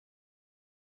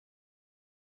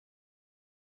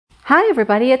Hi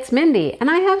everybody, it's Mindy, and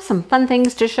I have some fun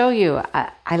things to show you.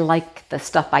 I like the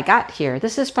stuff I got here.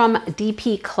 This is from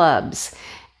DpClubs,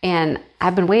 and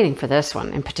I've been waiting for this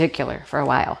one in particular for a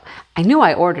while. I knew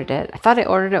I ordered it. I thought I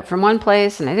ordered it from one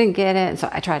place and I didn't get it, and so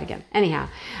I tried again. Anyhow,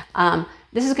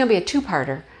 this is going to be a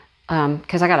two-parter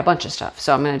because I got a bunch of stuff.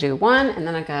 So I'm going to do one, and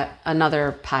then I got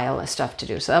another pile of stuff to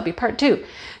do. So that'll be part two.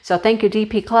 So thank you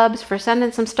DpClubs for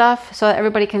sending some stuff so that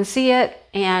everybody can see it.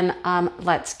 And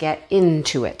let's get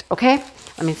into it, okay?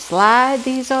 Let me slide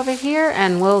these over here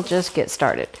and we'll just get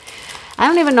started. I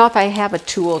don't even know if I have a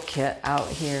tool kit out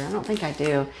here. I don't think I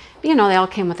do. But, you know, they all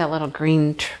came with that little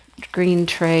green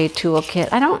tray tool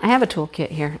kit. I don't have a tool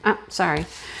kit here. Oh, sorry.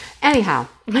 Anyhow,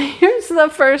 here's the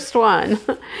first one.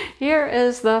 Here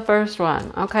is the first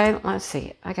one, okay? Let's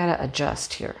see. I got to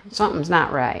adjust here. Something's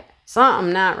not right.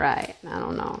 Something not right. I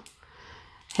don't know.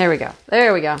 Here we go.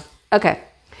 There we go. Okay.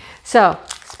 So,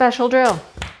 special drill.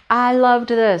 I loved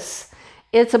this.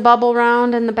 It's a bubble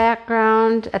round in the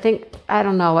background. I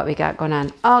don't know what we got going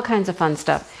on. All kinds of fun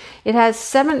stuff. It has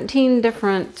 17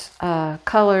 different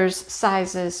colors,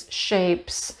 sizes,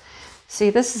 shapes. See,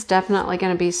 this is definitely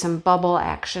going to be some bubble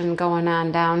action going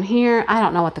on down here. I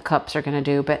don't know what the cups are going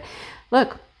to do, but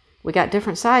look, we got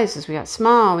different sizes. We got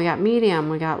small, we got medium,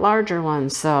 we got larger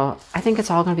ones. So I think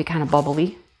it's all going to be kind of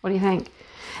bubbly. What do you think?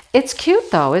 It's cute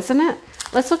though, isn't it?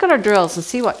 Let's look at our drills and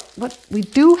see what we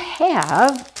do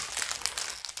have.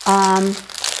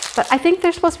 But I think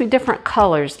there's supposed to be different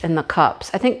colors in the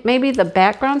cups. I think maybe the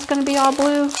background's going to be all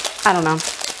blue. I don't know.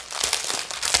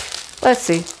 Let's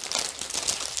see.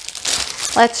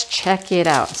 Let's check it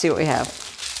out. See what we have.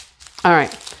 All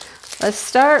right. Let's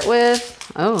start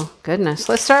with, oh goodness.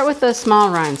 Let's start with the small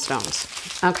rhinestones.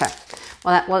 Okay.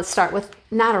 Well, let's start with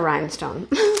not a rhinestone.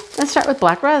 Let's start with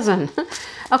black resin.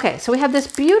 Okay, so we have this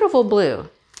beautiful blue,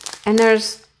 and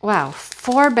there's, wow,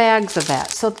 4 bags of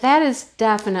that. So that is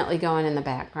definitely going in the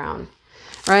background,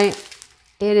 right?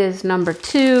 It is number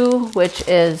 2, which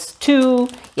is 2.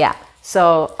 Yeah,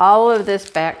 so all of this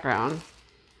background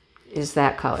is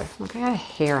that color. Look, I got a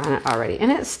hair on it already, and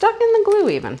it's stuck in the glue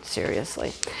even,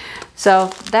 seriously.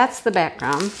 So that's the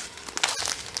background.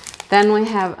 Then we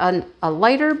have a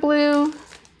lighter blue,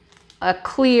 a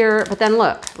clear, but then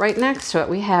look, right next to it,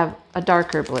 we have a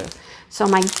darker blue. So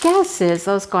my guess is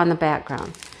those go on the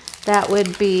background. That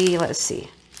would be, let's see,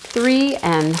 3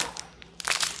 and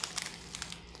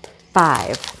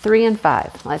 5. 3 and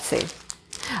 5, let's see.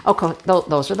 Okay,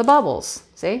 those are the bubbles.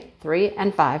 See, 3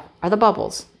 and 5 are the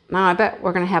bubbles. Now I bet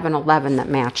we're gonna have an 11 that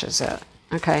matches it,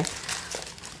 okay?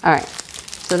 All right,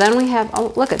 so then we have,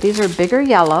 oh, look at, these are bigger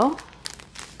yellow,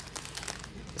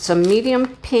 some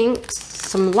medium pinks,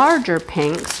 some larger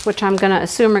pinks, which I'm going to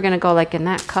assume are going to go like in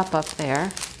that cup up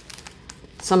there.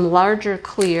 Some larger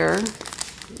clear,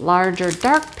 larger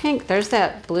dark pink. There's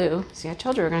that blue. See, I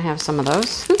told you we're going to have some of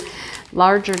those.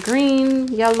 Larger green,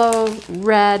 yellow,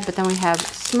 red, but then we have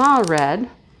small red.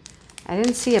 I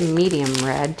didn't see a medium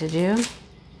red, did you?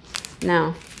 No.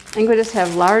 I think we just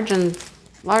have large and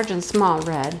small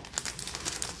red,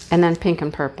 and then pink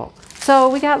and purple. So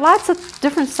we got lots of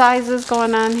different sizes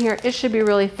going on here. It should be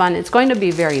really fun. It's going to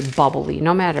be very bubbly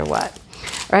no matter what,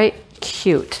 right?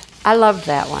 Cute. I loved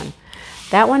that one.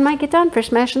 That one might get done for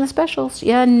Smashing the Specials.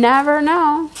 You never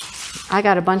know. I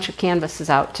got a bunch of canvases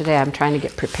out today. I'm trying to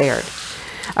get prepared.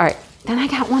 All right. Then I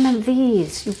got one of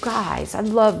these. You guys, I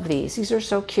love these. These are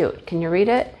so cute. Can you read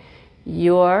it?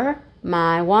 You're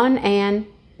my one and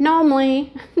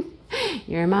only.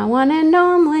 You're my one and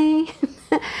only.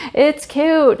 It's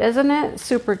cute, isn't it?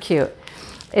 Super cute.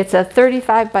 It's a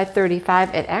 35 by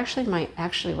 35. It actually might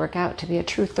actually work out to be a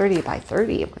true 30 by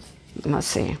 30. Let's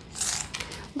see.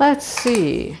 Let's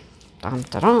see. Dun,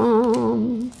 dun,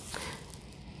 dun.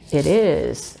 It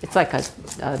is. It's like a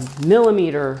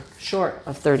millimeter short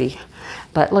of 30.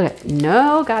 But look at,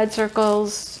 no guide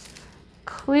circles,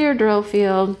 clear drill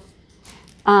field.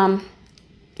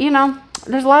 You know,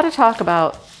 there's a lot of talk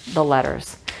about the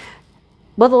letters.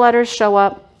 Will the letters show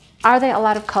up? Are they a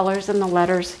lot of colors in the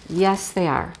letters? Yes, they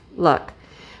are. Look.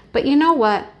 But you know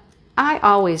what? I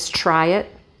always try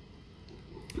it.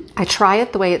 I try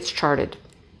it the way it's charted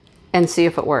and see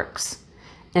if it works.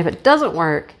 And if it doesn't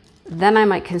work, then I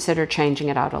might consider changing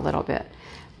it out a little bit.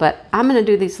 But I'm going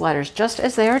to do these letters just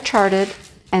as they are charted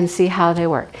and see how they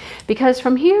work. Because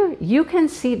from here, you can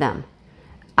see them.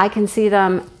 I can see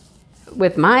them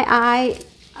with my eye.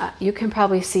 You can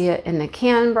probably see it in the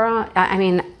camera. I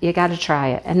mean, you got to try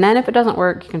it. And then if it doesn't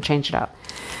work, you can change it out.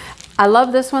 I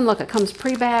love this one. Look, it comes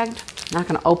pre-bagged. I'm not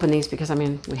going to open these because, I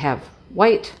mean, we have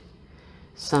white,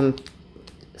 some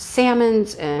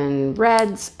salmons and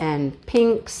reds and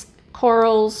pinks,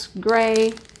 corals,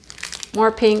 gray,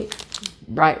 more pink,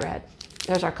 bright red.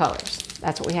 There's our colors.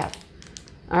 That's what we have.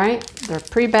 All right, they're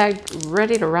pre-bagged,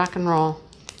 ready to rock and roll.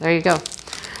 There you go.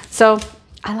 So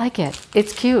I like it.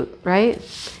 It's cute, right?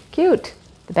 Cute.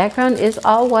 The background is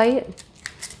all white.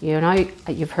 You know,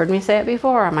 you've heard me say it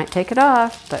before. I might take it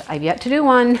off, but I've yet to do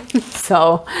one.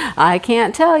 So I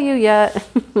can't tell you yet.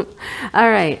 All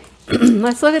right,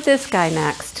 let's look at this guy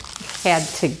next. Had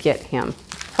to get him.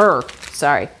 Her,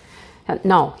 sorry.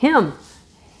 No, him.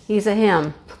 He's a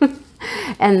him.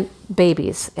 And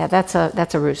babies. Yeah, that's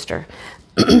a rooster.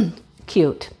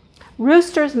 Cute.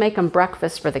 Roosters making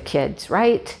breakfast for the kids,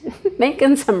 right?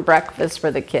 Making some breakfast for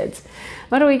the kids.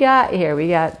 What do we got here? We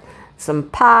got some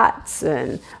pots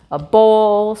and a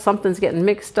bowl. Something's getting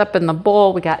mixed up in the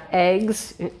bowl. We got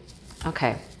eggs.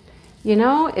 Okay. You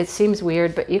know, it seems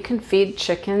weird, but you can feed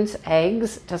chickens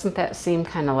eggs. Doesn't that seem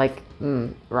kind of like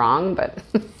wrong? But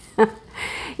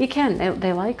you can.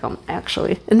 They like them,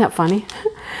 actually. Isn't that funny?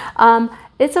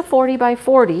 It's a 40 by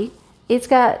 40. It's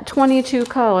got 22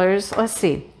 colors. Let's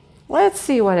see. Let's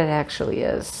see what it actually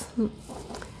is.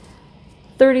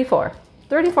 34.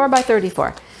 34 by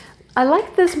 34. I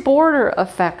like this border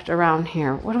effect around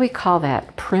here. What do we call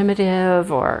that?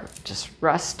 Primitive or just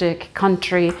rustic,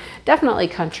 country? Definitely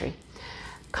country.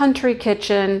 Country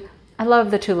kitchen. I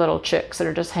love the two little chicks that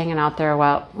are just hanging out there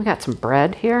while we got some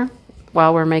bread here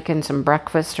while we're making some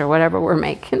breakfast or whatever we're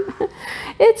making.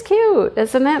 It's cute,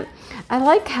 isn't it? I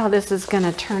like how this is going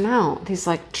to turn out. These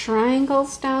like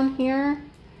triangles down here.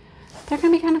 They're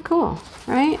going to be kind of cool,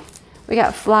 right? We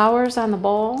got flowers on the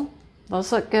bowl.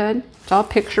 Those look good. It's all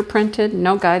picture printed,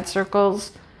 no guide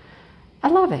circles. I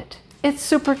love it. It's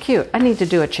super cute. I need to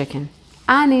do a chicken.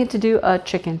 I need to do a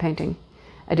chicken painting.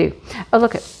 I do. Oh,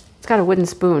 look, it's got a wooden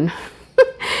spoon.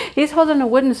 He's holding a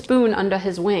wooden spoon under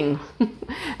his wing.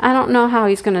 I don't know how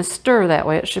he's going to stir that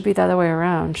way. It should be the other way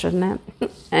around, shouldn't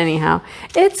it? Anyhow,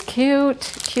 it's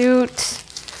cute, cute.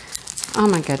 Oh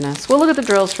my goodness. We'll look at the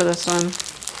drills for this one.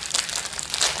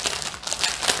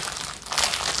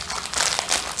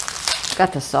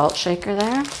 Got the salt shaker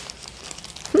there.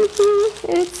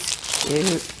 It's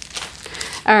cute.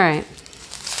 All right.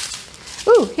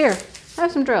 Ooh, here,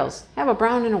 have some drills. Have a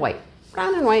brown and a white.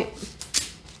 Brown and white.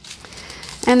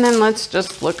 And then let's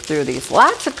just look through these.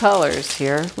 Lots of colors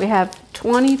here. We have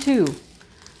 22.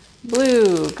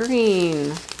 Blue,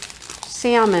 green,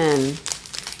 salmon,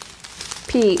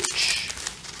 peach,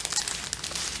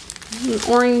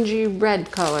 orangey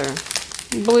red color,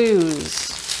 blues,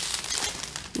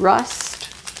 rust,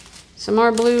 some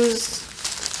more blues,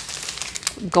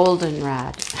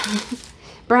 goldenrod,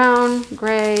 brown,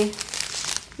 gray,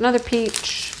 another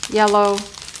peach, yellow.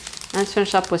 Let's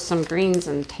finish up with some greens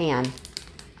and tan.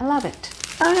 I love it.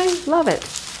 I love it.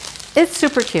 It's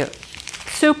super cute.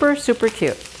 Super, super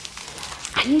cute.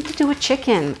 I need to do a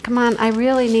chicken. Come on, I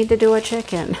really need to do a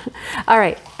chicken. All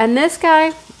right, and this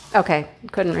guy, okay,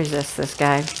 couldn't resist this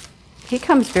guy. He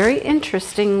comes very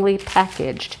interestingly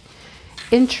packaged.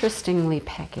 Interestingly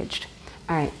packaged.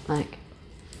 All right, like,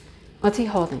 what's he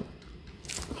holding?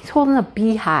 He's holding a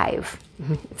beehive.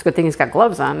 It's a good thing he's got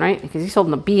gloves on, right? Because he's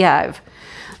holding a beehive.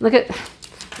 Look at,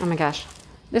 oh my gosh.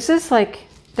 This is like,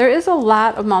 there is a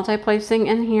lot of multi-placing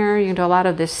in here. You can do a lot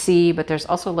of this C, but there's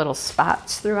also little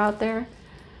spots throughout there.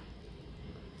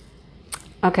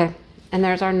 Okay, and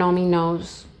there's our Nomi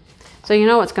nose. So you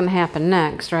know what's going to happen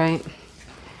next, right?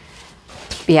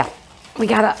 Yeah, we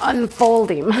got to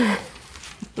unfold him.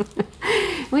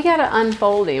 We got to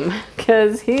unfold him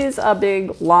because he's a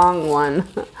big, long one.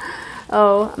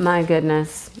 Oh my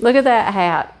goodness. Look at that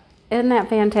hat. Isn't that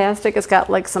fantastic? It's got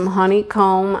like some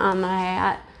honeycomb on the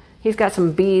hat. He's got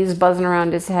some bees buzzing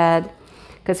around his head.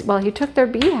 Because, well, he took their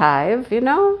beehive, you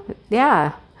know?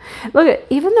 Yeah. Look at,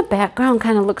 even the background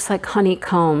kind of looks like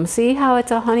honeycomb. See how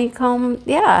it's a honeycomb?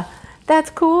 Yeah, that's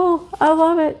cool. I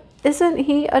love it. Isn't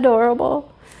he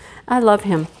adorable? I love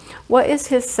him. What is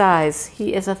his size?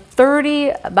 He is a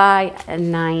 30 by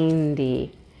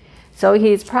 90. So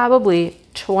he's probably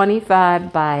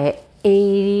 25 by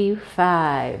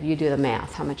 85. You do the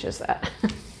math. How much is that?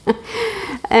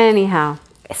 Anyhow,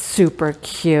 super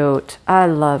cute. I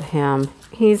love him.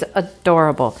 He's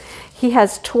adorable. He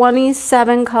has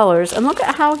 27 colors. And look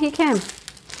at how he came.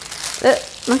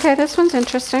 Okay, this one's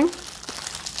interesting.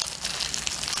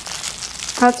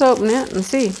 Let's open it and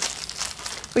see.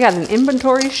 We got an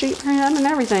inventory sheet for him and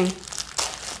everything.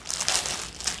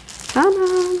 Come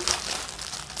on.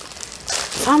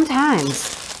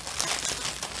 Sometimes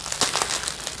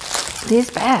these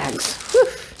bags. Whew.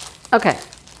 Okay.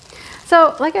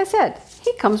 So, like I said,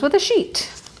 he comes with a sheet.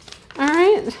 All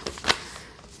right.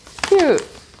 Cute.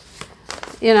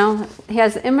 You know, he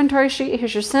has the inventory sheet.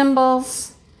 Here's your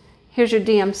symbols. Here's your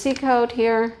DMC code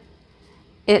here.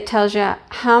 It tells you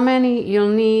how many you'll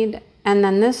need. And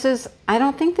then this is, I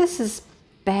don't think this is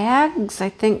bags. I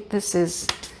think this is,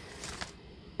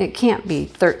 it can't be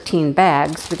 13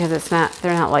 bags because it's not,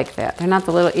 they're not like that. They're not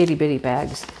the little itty bitty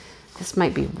bags. This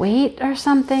might be weight or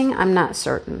something. I'm not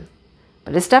certain.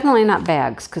 But it's definitely not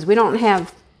bags because we don't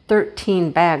have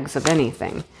 13 bags of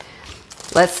anything.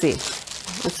 Let's see.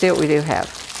 Let's see what we do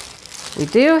have. We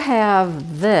do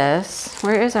have this.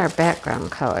 Where is our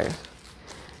background color?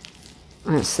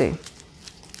 Let's see.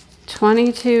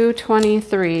 22,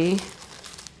 23,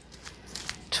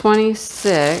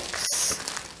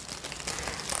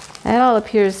 26. That all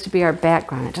appears to be our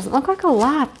background. It doesn't look like a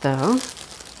lot though.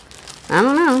 I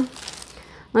don't know.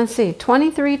 Let's see,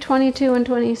 23, 22, and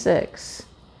 26.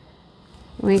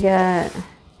 We got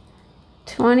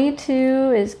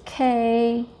 22 is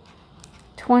K,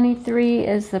 23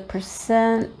 is the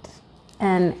percent,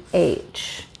 and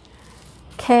H.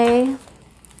 K,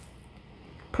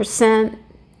 percent,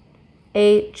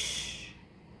 H,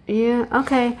 yeah,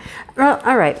 okay. Well,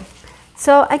 all right.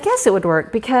 So I guess it would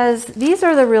work because these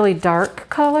are the really dark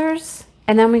colors,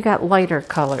 and then we got lighter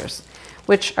colors,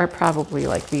 which are probably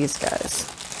like these guys.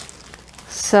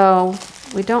 So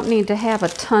we don't need to have a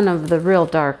ton of the real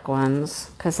dark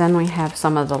ones because then we have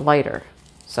some of the lighter.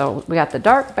 So we got the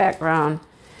dark background,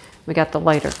 we got the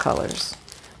lighter colors.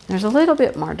 There's a little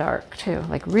bit more dark too,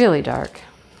 like really dark.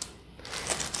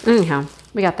 Anyhow,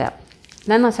 we got that.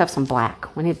 Then let's have some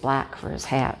black. We need black for his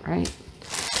hat, right?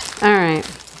 All right,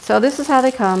 so this is how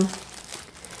they come.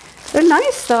 They're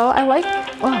nice though, I like,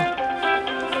 whoa,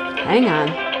 hang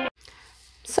on.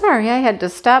 Sorry, I had to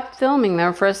stop filming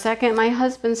there for a second. My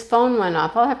husband's phone went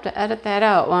off. I'll have to edit that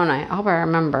out, won't I? I hope I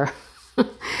remember.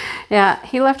 Yeah,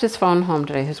 he left his phone home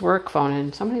today, his work phone,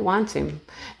 and somebody wants him.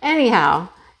 Anyhow,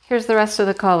 here's the rest of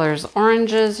the colors.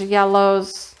 Oranges,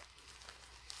 yellows.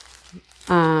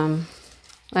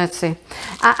 Let's see.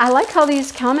 I like how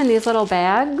these come in these little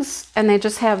bags, and they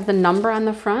just have the number on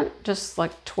the front, just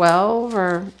like 12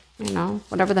 or, you know,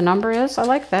 whatever the number is. I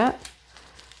like that.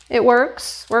 It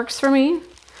works for me.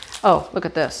 Oh, look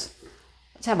at this.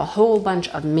 Let's have a whole bunch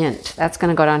of mint. That's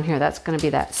going to go down here. That's going to be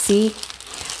that C.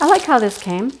 I like how this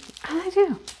came. I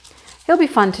do. He'll be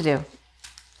fun to do.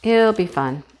 He'll be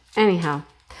fun. Anyhow,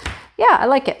 yeah, I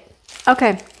like it.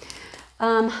 Okay.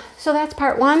 So that's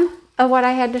part one of what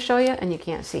I had to show you. And you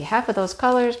can't see half of those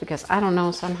colors because I don't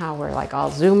know, somehow we're like all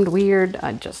zoomed weird.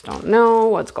 I just don't know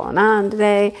what's going on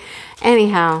today.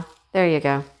 Anyhow, there you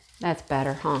go. That's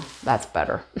better, huh? That's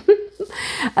better.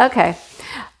 Okay.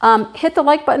 Hit the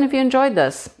like button if you enjoyed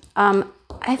this. I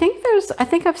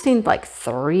think I've seen like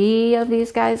 3 of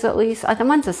these guys at least. I think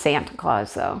one's a Santa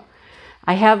Claus though.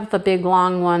 I have the big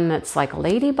long one that's like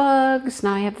ladybugs.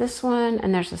 Now I have this one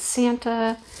and there's a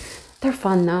Santa. They're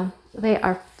fun though. They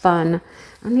are fun.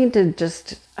 I need to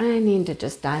just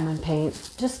diamond paint.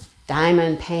 Just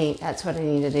diamond paint. That's what I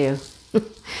need to do.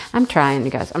 I'm trying,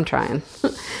 you guys. I'm trying.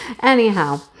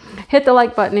 Anyhow, hit the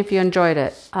like button if you enjoyed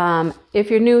it. If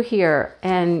you're new here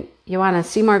and you want to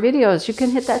see more videos, you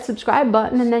can hit that subscribe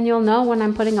button and then you'll know when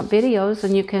I'm putting up videos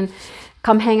and you can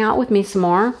come hang out with me some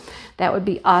more. That would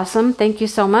be awesome. Thank you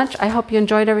so much. I hope you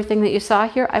enjoyed everything that you saw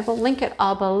here. I will link it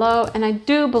all below. And I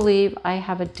do believe I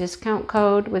have a discount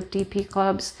code with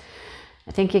DpClubs.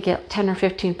 I think you get 10 or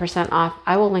 15% off.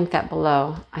 I will link that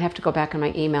below. I have to go back in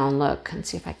my email and look and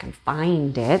see if I can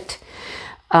find it.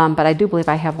 But I do believe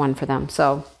I have one for them.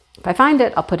 So if I find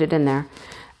it, I'll put it in there.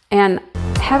 And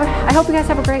I hope you guys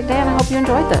have a great day and I hope you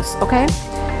enjoyed this, okay?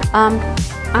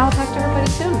 I'll talk to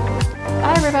everybody soon.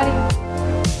 Bye, everybody.